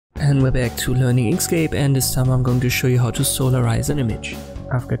and we're back to learning Inkscape, and this time I'm going to show you how to solarize an image.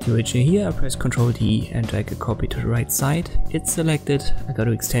 I've got the origin here, I press Ctrl D and drag a copy to the right side. It's selected, I go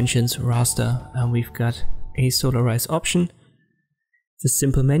to extensions, raster, and we've got a solarize option. It's a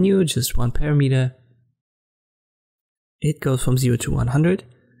simple menu, just one parameter. It goes from 0 to 100.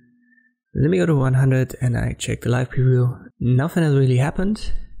 Let me go to 100 and I check the live preview. Nothing has really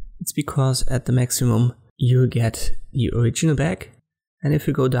happened. It's because at the maximum you get the original back. And if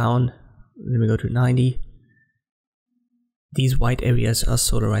you go down, let me go to 90. These white areas are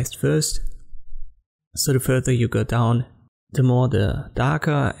solarized first. So the further you go down, the more the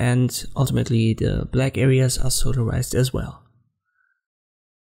darker, and ultimately the black areas are solarized as well.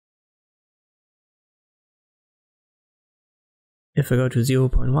 If I go to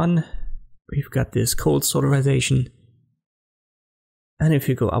 0.1, we've got this cold solarization. And if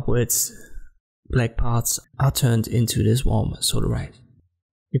you go upwards, black parts are turned into this warm solarize.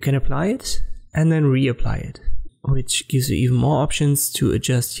 You can apply it and then reapply it, which gives you even more options to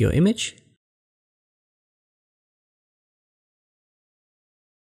adjust your image.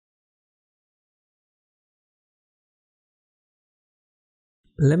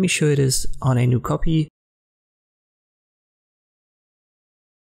 Let me show you this on a new copy.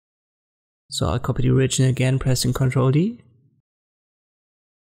 So I'll copy the original again, pressing Ctrl D.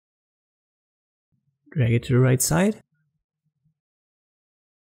 Drag it to the right side.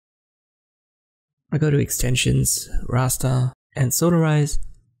 I go to extensions, raster, and solarize.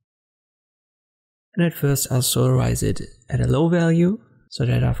 And at first I'll solarize it at a low value, so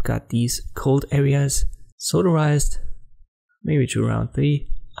that I've got these cold areas solarized, maybe to around 3.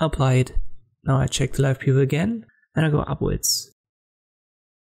 I'll apply it. Now I check the live preview again, and I go upwards.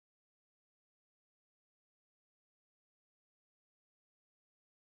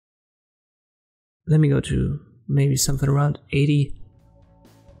 Let me go to maybe something around 80.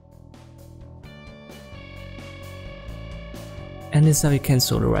 And this is how you can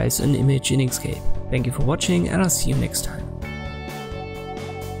solarize an image in Inkscape. Thank you for watching, and I'll see you next time.